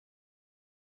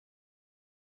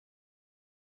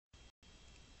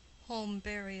Home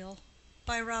Burial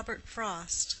by Robert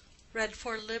Frost.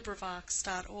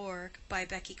 1900. By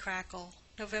Becky Crackle.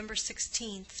 November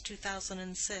 16th,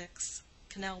 2006.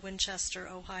 Canal Winchester,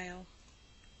 Ohio.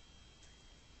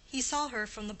 He saw her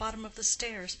from the bottom of the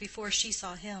stairs before she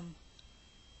saw him.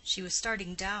 She was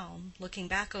starting down, looking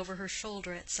back over her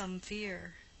shoulder at some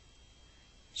fear.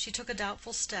 She took a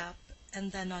doubtful step,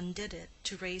 and then undid it,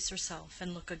 to raise herself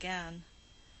and look again.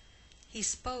 He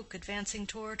spoke, advancing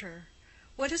toward her.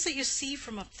 "What is it you see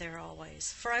from up there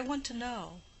always? For I want to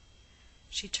know."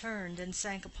 She turned and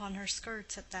sank upon her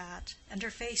skirts at that, and her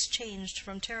face changed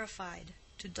from terrified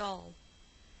to dull.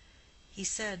 He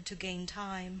said, to gain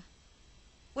time,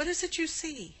 "What is it you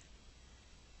see?"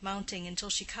 mounting until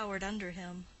she cowered under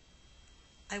him.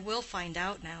 "I will find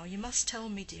out now. You must tell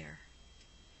me, dear."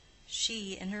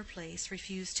 She, in her place,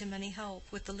 refused him any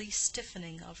help, with the least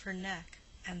stiffening of her neck,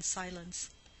 and silence.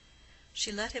 She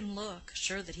let him look,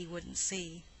 sure that he wouldn't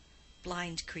see.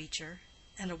 Blind creature!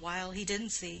 And a while he didn't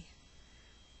see.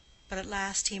 But at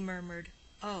last he murmured,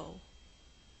 "Oh,"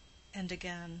 and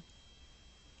again,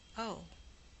 "Oh."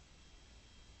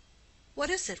 "What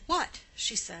is it? What?"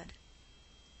 she said.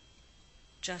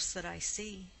 "Just that I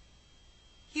see."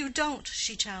 "You don't,"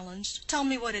 she challenged. "Tell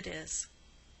me what it is."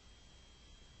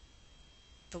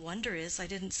 "The wonder is I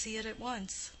didn't see it at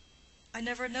once. I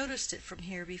never noticed it from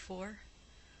here before.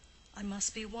 I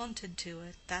must be wonted to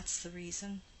it, that's the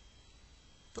reason.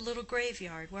 The little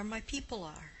graveyard where my people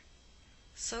are.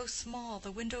 So small, the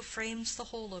window frames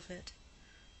the whole of it.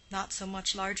 Not so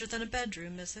much larger than a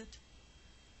bedroom, is it?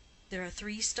 There are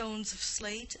 3 stones of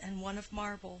slate and 1 of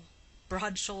marble,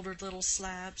 broad-shouldered little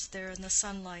slabs there in the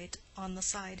sunlight on the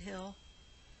side hill.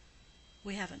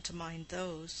 We haven't to mind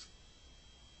those.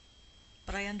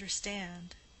 But I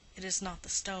understand, it is not the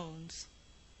stones,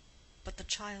 but the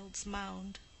child's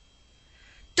mound."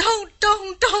 "Don't,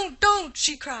 don't, don't!"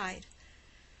 she cried.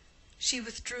 She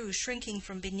withdrew, shrinking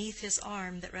from beneath his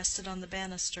arm that rested on the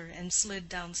banister, and slid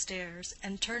downstairs,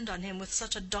 and turned on him with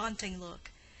such a daunting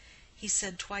look. He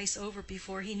said twice over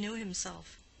before he knew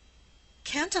himself,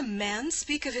 "Can't a man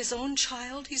speak of his own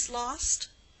child he's lost?"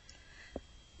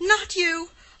 "Not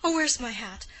you! Oh, where's my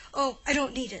hat? Oh, I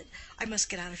don't need it. I must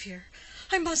get out of here.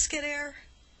 I must get air.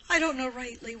 I don't know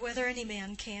rightly whether any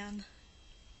man can.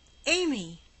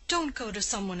 Amy, don't go to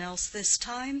some one else this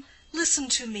time. Listen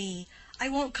to me. I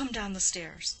won't come down the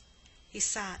stairs." He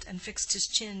sat and fixed his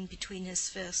chin between his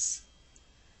fists.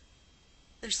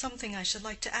 "There's something I should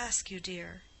like to ask you,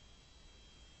 dear."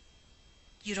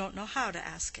 "You don't know how to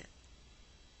ask it."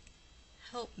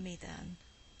 "Help me, then."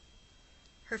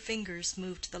 Her fingers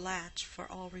moved the latch for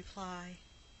all reply.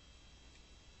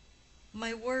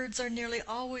 "My words are nearly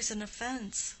always an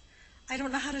offense. I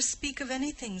don't know how to speak of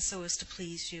anything so as to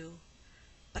please you.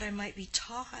 But I might be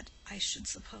taught, I should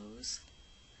suppose.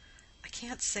 I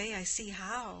can't say I see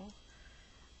how.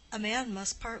 A man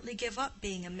must partly give up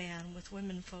being a man with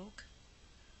women folk.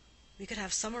 We could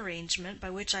have some arrangement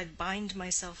by which I'd bind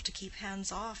myself to keep hands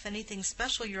off anything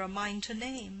special you're a mind to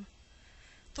name,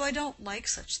 though I don't like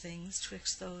such things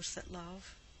 'twixt those that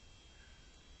love.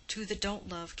 2 that don't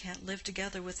love can't live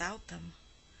together without them,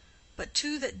 but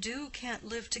 2 that do can't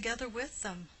live together with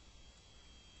them."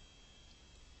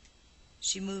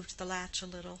 She moved the latch a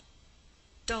little.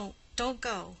 "Don't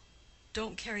go.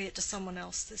 Don't carry it to some one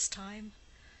else this time.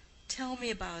 Tell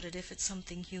me about it if it's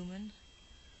something human.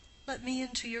 Let me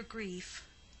into your grief.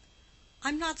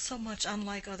 I'm not so much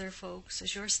unlike other folks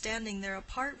as your standing there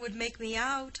apart would make me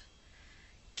out.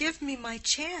 Give me my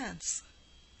chance.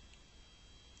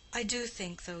 I do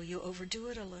think, though, you overdo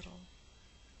it a little.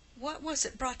 What was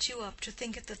it brought you up to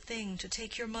think it the thing to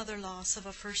take your mother loss of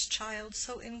a first child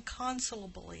so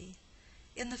inconsolably,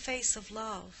 in the face of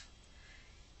love?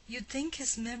 You'd think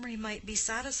his memory might be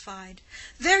satisfied—"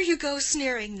 "There you go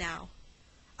sneering now."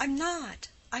 "I'm not.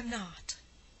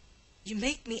 You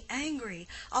make me angry.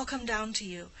 I'll come down to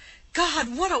you.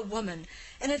 God, what a woman!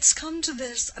 And it's come to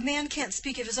this, a man can't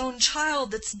speak of his own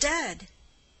child that's dead."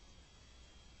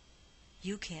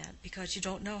 "You can't, because you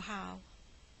don't know how.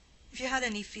 If you had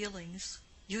any feelings,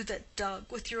 you that dug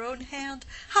with your own hand—"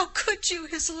 "How could you,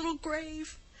 his little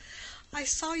grave? I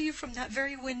saw you from that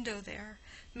very window there,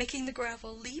 making the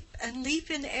gravel leap and leap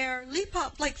in air, leap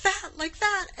up like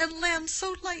that, and land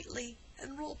so lightly,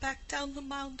 and roll back down the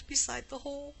mound beside the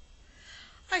hole.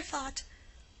 I thought,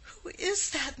 who is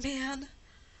that man?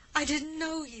 I didn't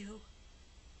know you.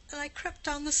 And I crept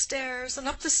down the stairs and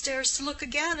up the stairs to look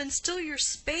again, and still your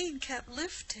spade kept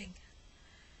lifting.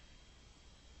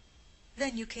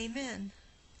 Then you came in.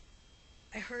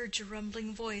 I heard your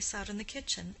rumbling voice out in the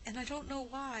kitchen, and I don't know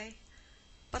why,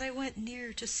 but I went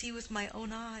near to see with my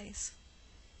own eyes.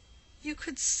 You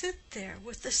could sit there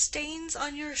with the stains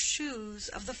on your shoes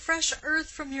of the fresh earth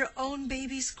from your own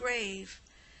baby's grave,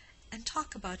 and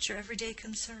talk about your everyday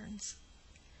concerns.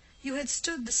 You had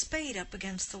stood the spade up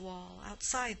against the wall,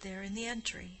 outside there in the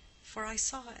entry, for I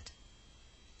saw it.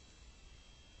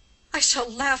 I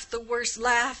shall laugh the worst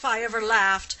laugh I ever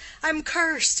laughed. I'm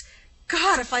cursed.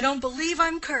 God, if I don't believe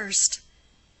I'm cursed.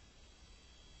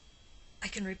 I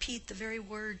can repeat the very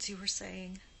words you were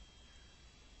saying.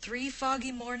 3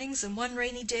 foggy mornings and 1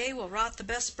 rainy day will rot the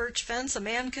best birch fence a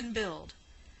man can build.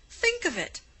 Think of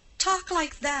it! Talk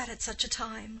like that at such a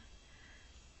time.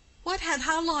 What had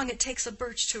how long it takes a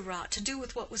birch to rot to do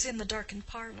with what was in the darkened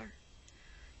parlor?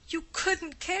 You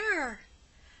couldn't care.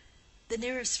 The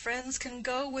nearest friends can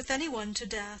go with any one to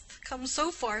death, come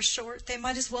so far short they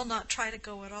might as well not try to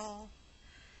go at all.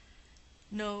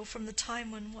 No, from the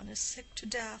time when one is sick to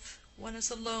death, one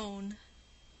is alone,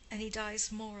 and he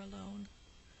dies more alone.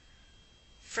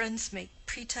 Friends make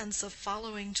pretense of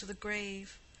following to the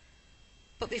grave,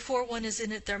 but before one is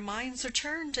in it their minds are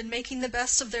turned and making the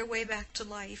best of their way back to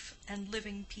life and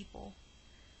living people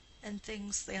and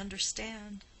things they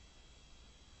understand.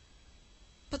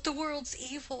 But the world's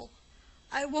evil.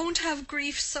 I won't have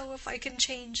grief so if I can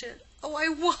change it. Oh, I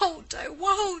won't, I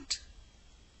won't.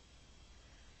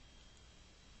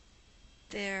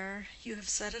 There, you have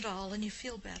said it all, and you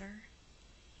feel better.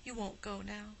 You won't go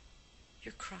now.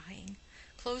 You're crying.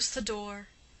 Close the door.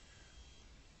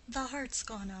 The heart's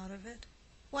gone out of it.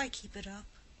 Why keep it up?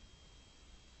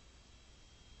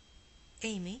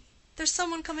 Amy, there's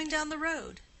someone coming down the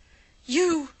road.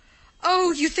 You!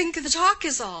 Oh, you think the talk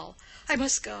is all. I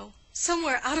must go.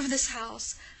 Somewhere out of this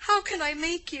house. How can I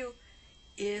make you?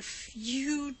 If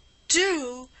you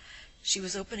do. She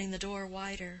was opening the door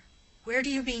wider. Where do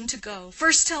you mean to go?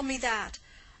 First tell me that.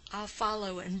 I'll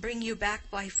follow and bring you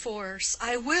back by force.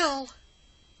 I will.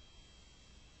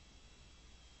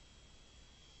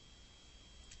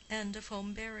 End of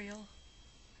Home Burial.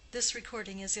 This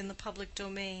recording is in the public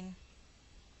domain.